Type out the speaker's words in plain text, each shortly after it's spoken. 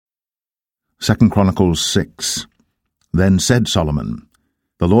2 Chronicles 6. Then said Solomon,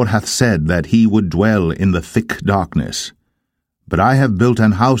 The Lord hath said that he would dwell in the thick darkness. But I have built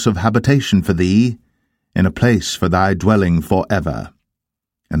an house of habitation for thee, in a place for thy dwelling for ever.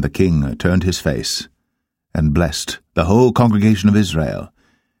 And the king turned his face, and blessed the whole congregation of Israel.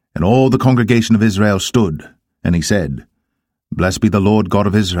 And all the congregation of Israel stood, and he said, Blessed be the Lord God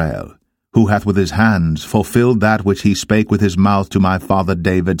of Israel, who hath with his hands fulfilled that which he spake with his mouth to my father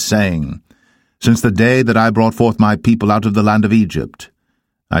David, saying, Since the day that I brought forth my people out of the land of Egypt,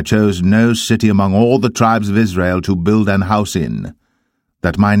 I chose no city among all the tribes of Israel to build an house in,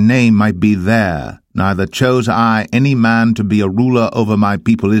 that my name might be there, neither chose I any man to be a ruler over my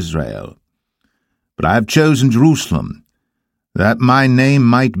people Israel. But I have chosen Jerusalem, that my name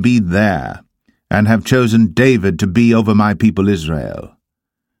might be there, and have chosen David to be over my people Israel.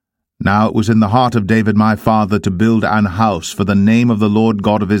 Now it was in the heart of David my father to build an house for the name of the Lord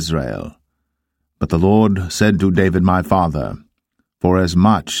God of Israel. But the Lord said to David my father,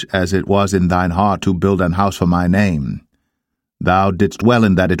 Forasmuch as it was in thine heart to build an house for my name, thou didst well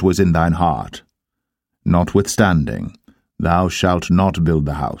in that it was in thine heart. Notwithstanding, thou shalt not build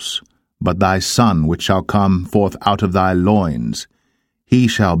the house, but thy son which shall come forth out of thy loins, he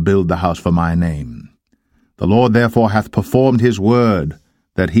shall build the house for my name. The Lord therefore hath performed his word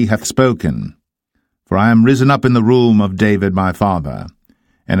that he hath spoken. For I am risen up in the room of David my father,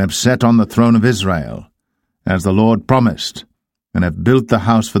 and am set on the throne of Israel, as the Lord promised, and have built the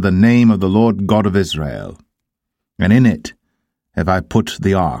house for the name of the Lord God of Israel. And in it have I put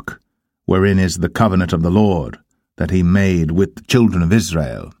the ark, wherein is the covenant of the Lord, that he made with the children of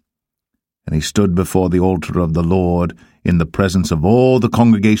Israel. And he stood before the altar of the Lord in the presence of all the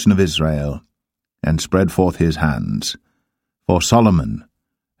congregation of Israel, and spread forth his hands. For Solomon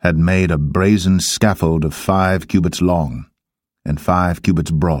had made a brazen scaffold of 5 cubits long, and 5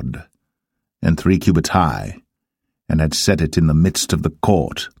 cubits broad, and 3 cubits high, and had set it in the midst of the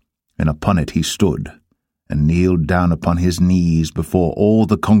court, and upon it he stood, and kneeled down upon his knees before all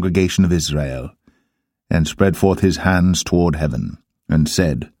the congregation of Israel, and spread forth his hands toward heaven, and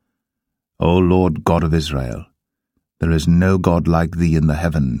said, O Lord God of Israel, there is no God like thee in the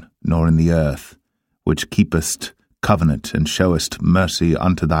heaven, nor in the earth, which keepest covenant and showest mercy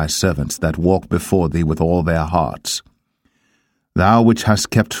unto thy servants that walk before thee with all their hearts. Thou which hast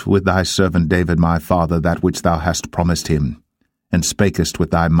kept with thy servant David my father that which thou hast promised him, and spakest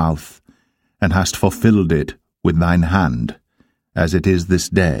with thy mouth, and hast fulfilled it with thine hand, as it is this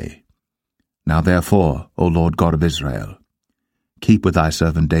day. Now therefore, O Lord God of Israel, keep with thy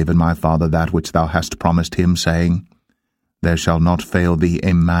servant David my father that which thou hast promised him, saying, There shall not fail thee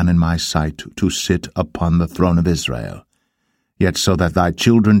a man in my sight to sit upon the throne of Israel, yet so that thy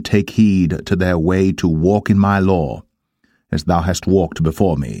children take heed to their way to walk in my law, as thou hast walked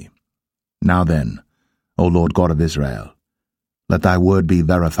before me. Now then, O Lord God of Israel, let thy word be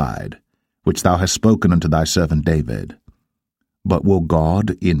verified, which thou hast spoken unto thy servant David. But will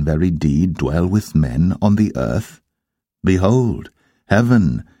God in very deed dwell with men on the earth? Behold,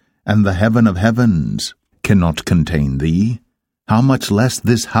 heaven, and the heaven of heavens, cannot contain thee. How much less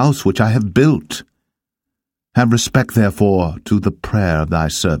this house which I have built? Have respect, therefore, to the prayer of thy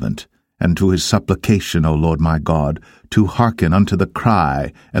servant, and to his supplication, O Lord my God, to hearken unto the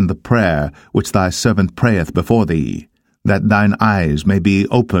cry and the prayer which thy servant prayeth before thee, that thine eyes may be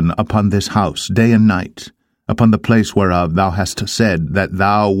open upon this house day and night, upon the place whereof thou hast said that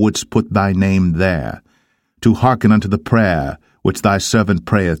thou wouldst put thy name there, to hearken unto the prayer which thy servant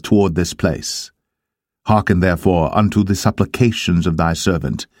prayeth toward this place. Hearken therefore unto the supplications of thy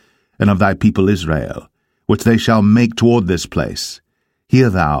servant, and of thy people Israel, which they shall make toward this place.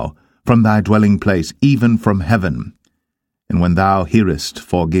 Hear thou from thy dwelling place, even from heaven, and when thou hearest,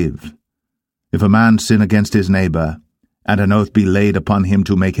 forgive. If a man sin against his neighbor, and an oath be laid upon him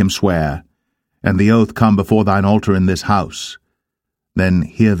to make him swear, and the oath come before thine altar in this house, then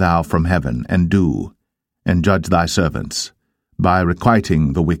hear thou from heaven, and do, and judge thy servants, by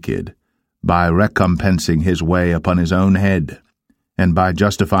requiting the wicked, by recompensing his way upon his own head, and by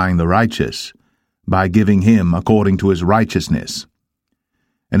justifying the righteous, by giving him according to his righteousness.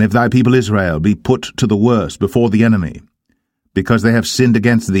 And if thy people Israel be put to the worse before the enemy, because they have sinned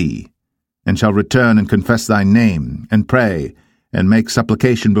against thee, and shall return and confess thy name, and pray, and make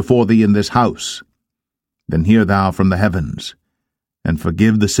supplication before thee in this house, then hear thou from the heavens, and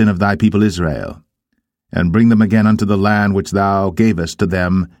forgive the sin of thy people Israel, and bring them again unto the land which thou gavest to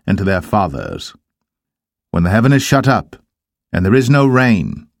them and to their fathers. When the heaven is shut up, and there is no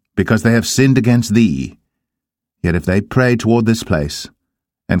rain, because they have sinned against thee, yet if they pray toward this place,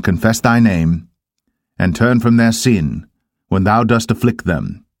 and confess thy name, and turn from their sin, when thou dost afflict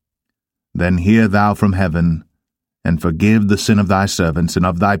them, Then hear thou from heaven, and forgive the sin of thy servants and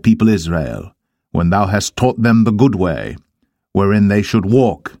of thy people Israel, when thou hast taught them the good way, wherein they should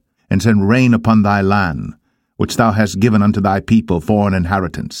walk, and send rain upon thy land, which thou hast given unto thy people for an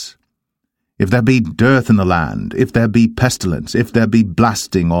inheritance. If there be dearth in the land, if there be pestilence, if there be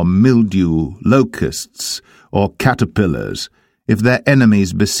blasting, or mildew, locusts, or caterpillars, if their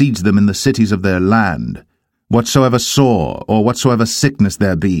enemies besiege them in the cities of their land, whatsoever sore or whatsoever sickness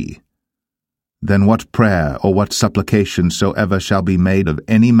there be, then what prayer or what supplication soever shall be made of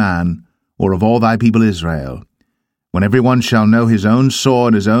any man, or of all thy people Israel, when every one shall know his own sore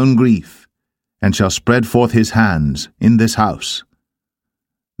and his own grief, and shall spread forth his hands in this house,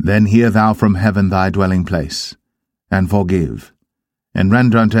 then hear thou from heaven thy dwelling place, and forgive, and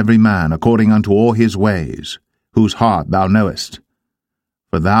render unto every man according unto all his ways, whose heart thou knowest.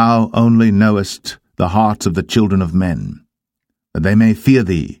 For thou only knowest the hearts of the children of men, that they may fear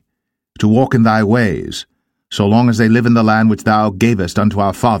thee, to walk in thy ways, so long as they live in the land which thou gavest unto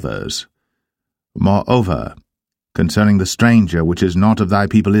our fathers. Moreover, concerning the stranger which is not of thy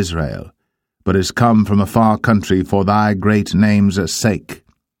people Israel, but is come from a far country for thy great name's sake,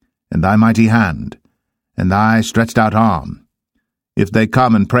 and thy mighty hand, and thy stretched out arm, if they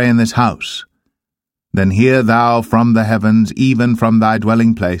come and pray in this house, then hear thou from the heavens, even from thy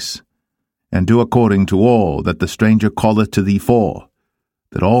dwelling place, and do according to all that the stranger calleth to thee for,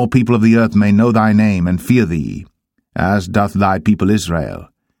 that all people of the earth may know thy name and fear thee, as doth thy people Israel,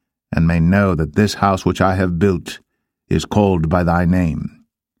 and may know that this house which I have built is called by thy name.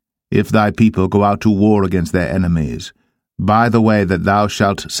 If thy people go out to war against their enemies, by the way that thou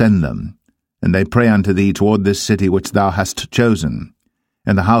shalt send them, and they pray unto thee toward this city which thou hast chosen,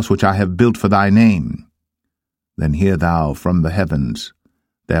 and the house which I have built for thy name, then hear thou from the heavens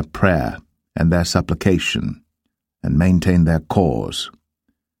their prayer and their supplication, and maintain their cause.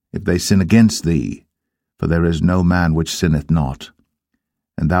 If they sin against thee, for there is no man which sinneth not,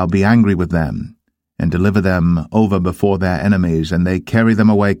 and thou be angry with them, and deliver them over before their enemies, and they carry them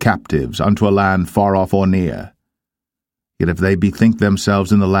away captives unto a land far off or near. Yet if they bethink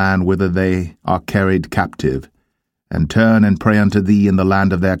themselves in the land whither they are carried captive, and turn and pray unto thee in the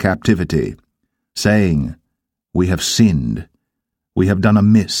land of their captivity, saying, We have sinned, we have done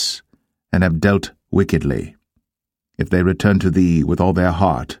amiss, and have dealt wickedly. If they return to thee with all their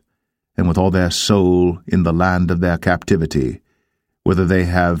heart, and with all their soul in the land of their captivity, whither they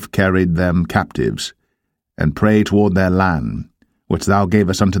have carried them captives, and pray toward their land, which thou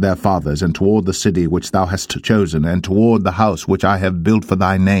gavest unto their fathers, and toward the city which thou hast chosen, and toward the house which I have built for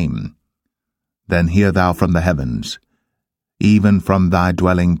thy name, then hear thou from the heavens, even from thy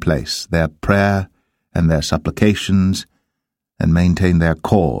dwelling place, their prayer and their supplications, and maintain their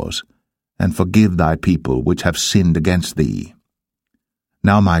cause, and forgive thy people which have sinned against thee.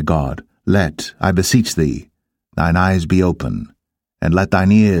 Now, my God, let, I beseech thee, thine eyes be open, and let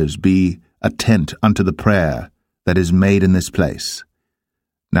thine ears be attent unto the prayer that is made in this place.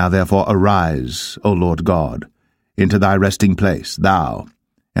 Now therefore arise, O Lord God, into thy resting place, thou,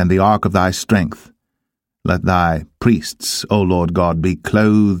 and the ark of thy strength. Let thy priests, O Lord God, be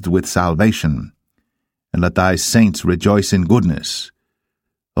clothed with salvation, and let thy saints rejoice in goodness.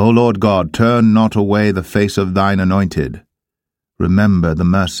 O Lord God, turn not away the face of thine anointed. Remember the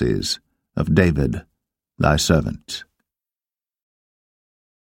mercies of David thy servant.